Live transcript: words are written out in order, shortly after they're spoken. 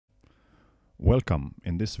Welcome.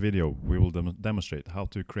 In this video we will demonstrate how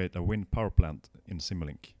to create a wind power plant in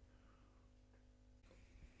Simulink.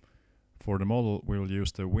 For the model we will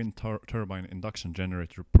use the wind turbine induction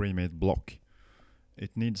generator pre-made block.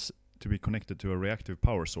 It needs to be connected to a reactive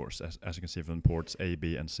power source as you can see from ports A,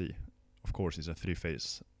 B and C. Of course it's a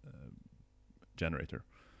three-phase generator.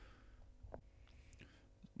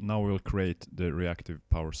 Now we will create the reactive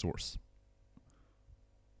power source.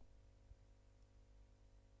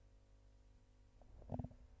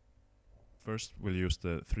 First, we'll use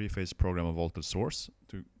the three-phase programmable voltage source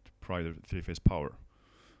to provide the three-phase power.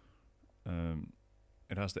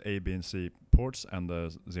 It has the A, B, and C ports and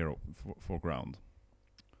the 0 for ground.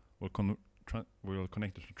 We'll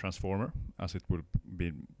connect it to a transformer, as it will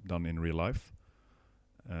be done in real life,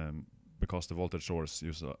 because the voltage source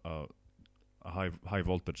uses a high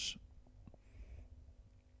voltage.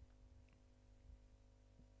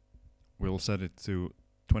 We'll set it to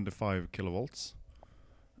 25 kilovolts.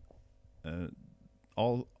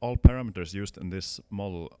 All parameters used in this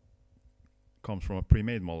model comes from a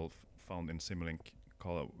pre-made model found in Simulink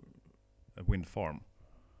called a wind farm.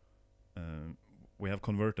 We have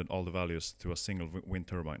converted all the values to a single wind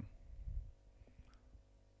turbine.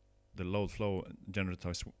 The load flow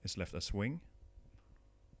generator is left as swing.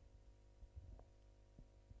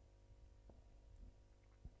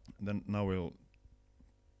 Then now we'll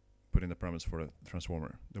put in the parameters for the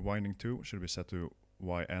transformer. The winding 2 should be set to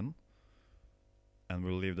YN, and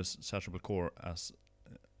we'll leave the saturable core as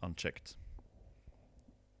unchecked.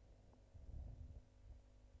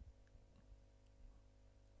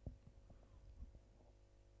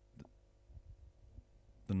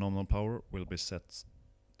 The nominal power will be set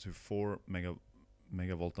to 4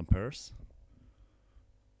 megavolt amperes.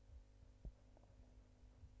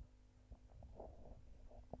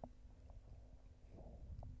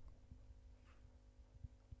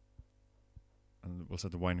 And we'll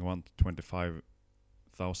set the winding 1 to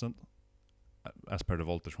 25,000 as per the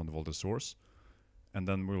voltage from the voltage source. And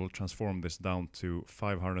then we will transform this down to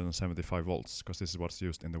 575 volts, because this is what's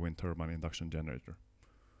used in the wind turbine induction generator.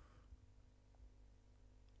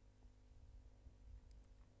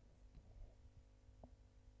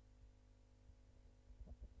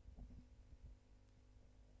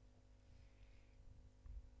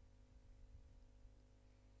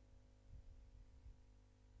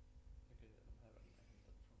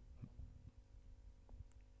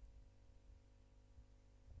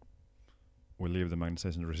 We leave the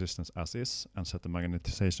magnetization resistance as is and set the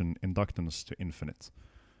magnetization inductance to infinite.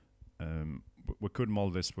 We could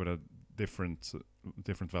model this with a different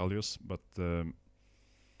values, but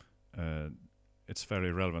it's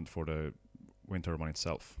very relevant for the wind turbine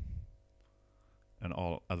itself. And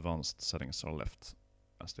all advanced settings are left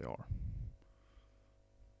as they are.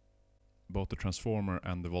 Both the transformer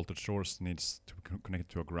and the voltage source needs to be connected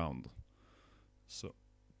to a ground.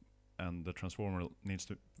 And the transformer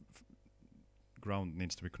ground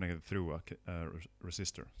needs to be connected through a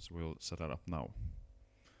resistor, so we'll set that up now.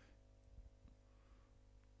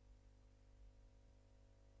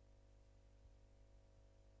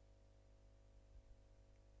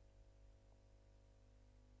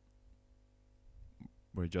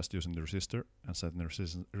 We're just using the resistor and setting the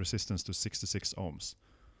resistance to 66 ohms.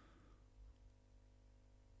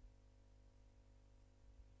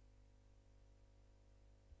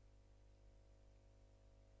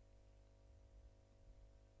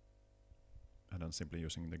 And then simply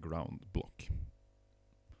using the ground block.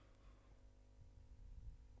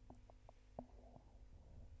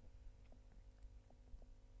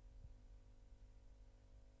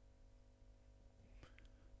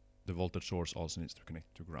 The voltage source also needs to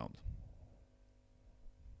connect to ground.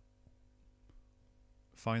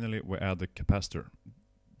 Finally, we add the capacitor.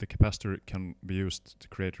 The capacitor can be used to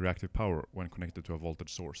create reactive power when connected to a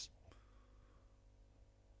voltage source.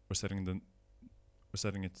 We're setting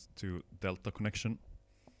it to delta connection.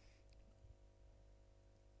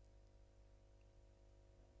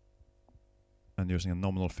 And using a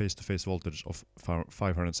nominal phase-to-phase voltage of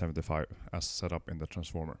 575 as set up in the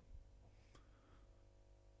transformer.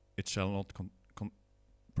 It shall not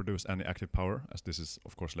produce any active power, as this is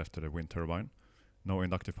of course left to the wind turbine. No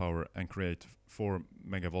inductive power, and create 4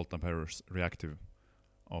 megavolt amperes reactive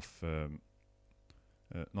of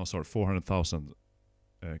 400,000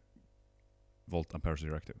 volt amperes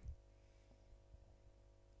reactive.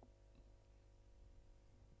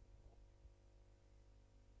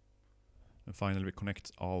 And finally we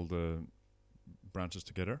connect all the branches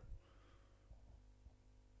together.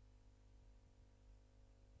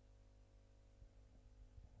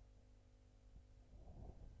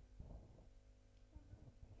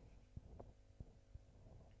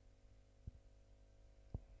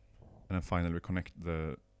 And then finally we connect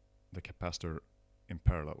the capacitor in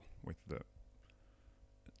parallel with the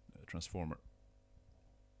transformer.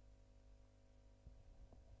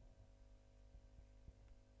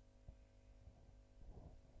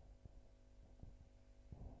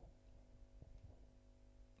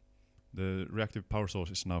 The reactive power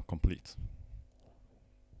source is now complete.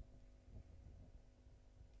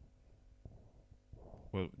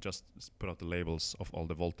 We'll just put out the labels of all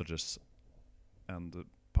the voltages and the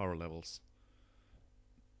power levels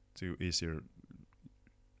to easier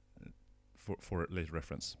for later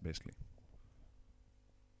reference, basically.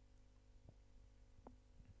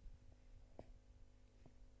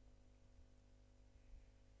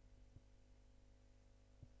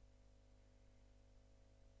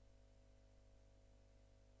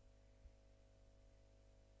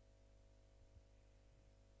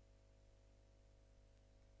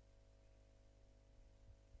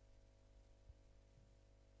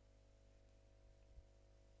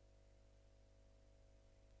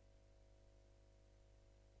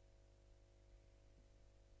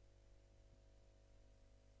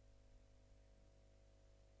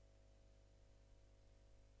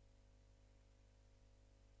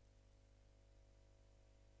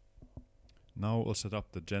 Now we'll set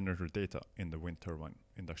up the generator data in the wind turbine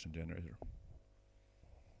induction generator.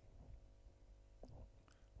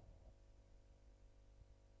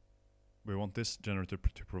 We want this generator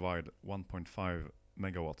to provide 1.5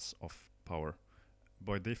 megawatts of power.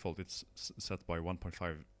 By default it's set by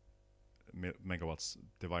 1.5 megawatts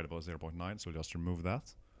divided by 0.9, so just remove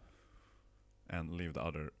that and leave the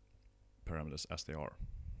other parameters as they are.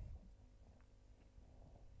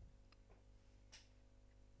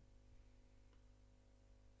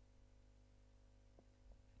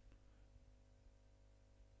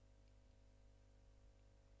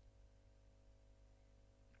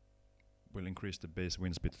 We'll increase the base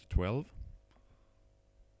wind speed to 12.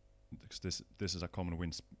 Because this is a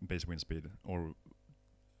common base wind speed, or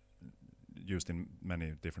used in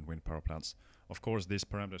many different wind power plants. Of course, these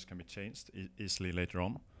parameters can be changed easily later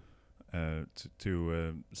on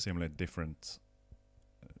to simulate different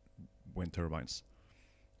wind turbines.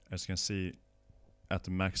 As you can see, at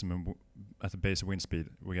the maximum at the base wind speed,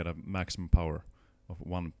 we get a maximum power of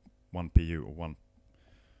 1 pu, or 1,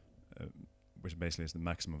 which basically is the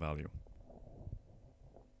maximum value.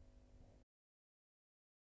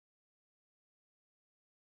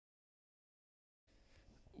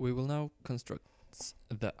 We will now construct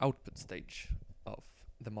the output stage of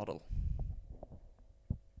the model.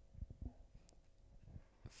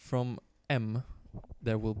 From M,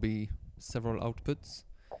 there will be several outputs,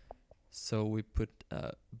 so we put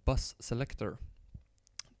a bus selector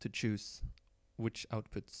to choose which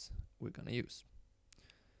outputs we're gonna use.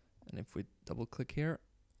 And if we double click here,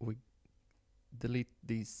 we delete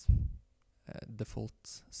these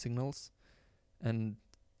default signals and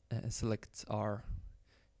select our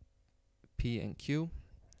P and Q,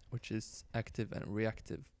 which is active and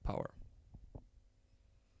reactive power.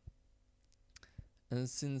 And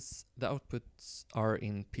since the outputs are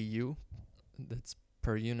in PU, that's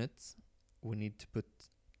per unit, we need to put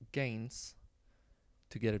gains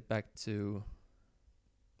to get it back to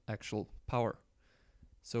actual power.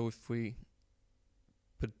 So if we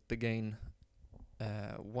put the gain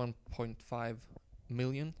 1.5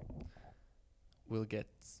 million, we'll get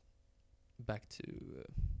back to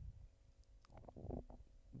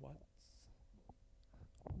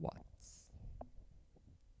watts.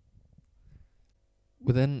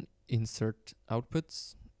 We then insert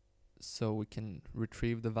outputs so we can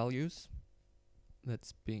retrieve the values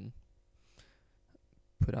that's being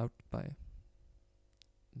put out by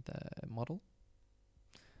the model.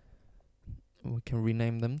 We can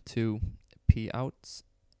rename them to P outs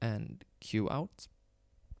and Q out,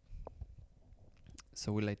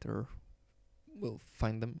 so we later will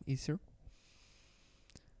find them easier.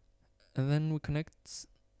 And then we connect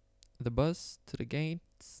the bus to the gain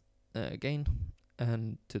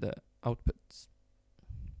and to the outputs.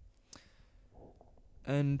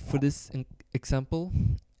 And for this example,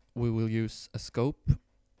 we will use a scope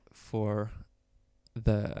for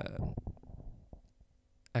the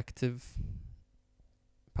active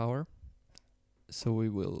power, so we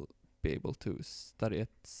will be able to study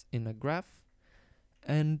it in a graph,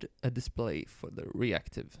 and a display for the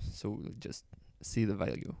reactive, so we'll just see the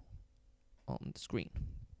value on the screen.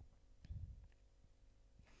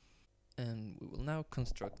 And we will now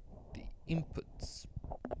construct the inputs.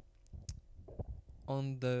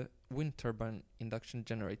 On the wind turbine induction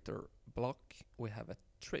generator block, we have a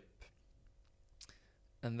trip,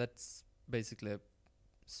 and that's basically a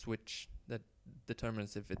switch that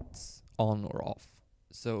determines if it's on or off.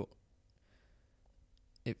 So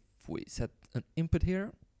we set an input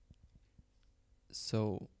here,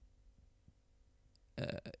 so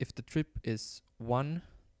if the trip is 1,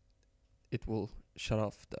 it will shut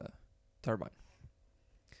off the turbine.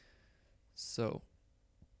 So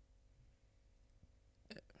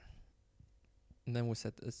and then we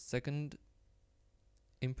set a second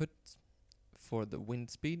input for the wind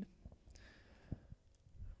speed,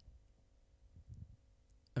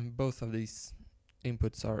 and both of these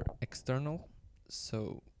inputs are external,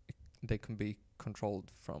 so they can be controlled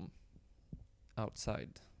from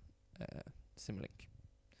outside Simulink.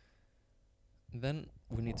 Then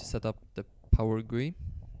we need to set up the power GUI.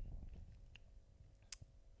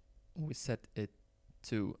 We set it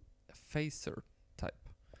to phaser type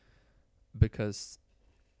because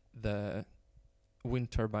the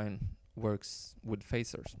wind turbine works with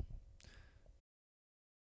phasers.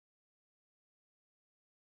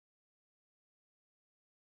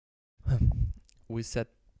 We set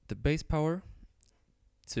the base power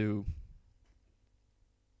to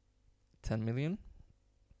 10 million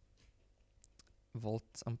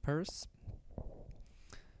volts amperes,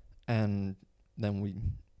 and then we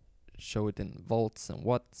show it in volts and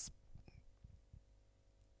watts,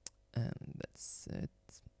 and that's it.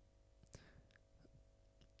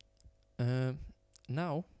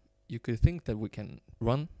 Now you could think that we can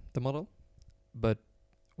run the model, but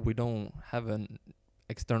we don't have an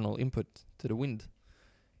external input to the wind.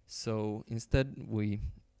 So instead,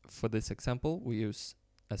 for this example, we use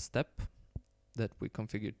a step that we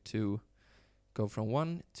configured to go from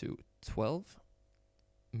 1 to 12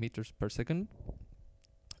 meters per second,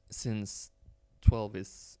 since 12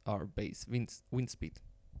 is our base wind speed.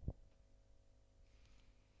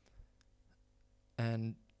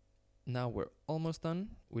 And now we're almost done.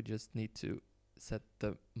 We just need to set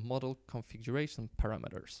the model configuration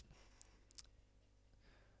parameters.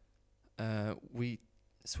 We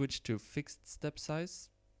switch to fixed step size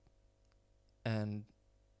and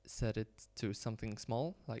set it to something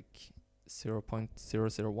small, like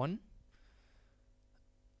 0.001,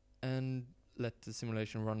 and let the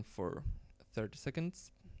simulation run for 30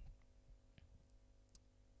 seconds.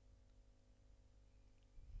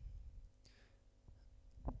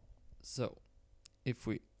 So if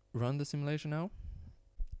we run the simulation now,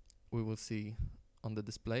 we will see on the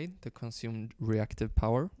display the consumed reactive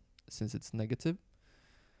power, since it's negative.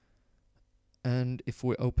 And if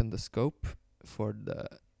we open the scope for the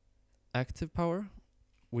active power,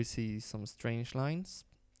 we see some strange lines,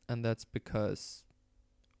 and that's because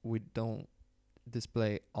we don't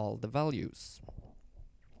display all the values.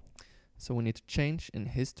 So we need to change in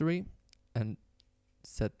history and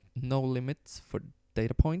set no limits for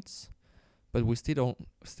data points, but we still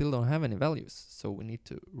don't have any values, so we need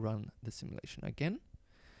to run the simulation again.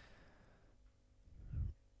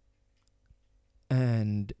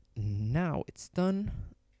 And now it's done,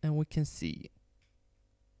 and we can see,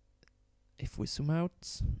 if we zoom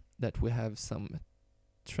out, that we have some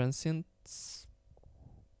transients,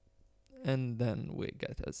 and then we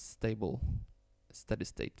get a stable steady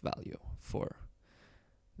state value for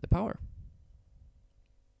the power.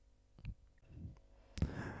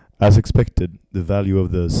 As expected, the value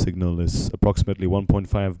of the signal is approximately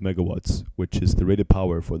 1.5 megawatts, which is the rated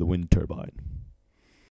power for the wind turbine.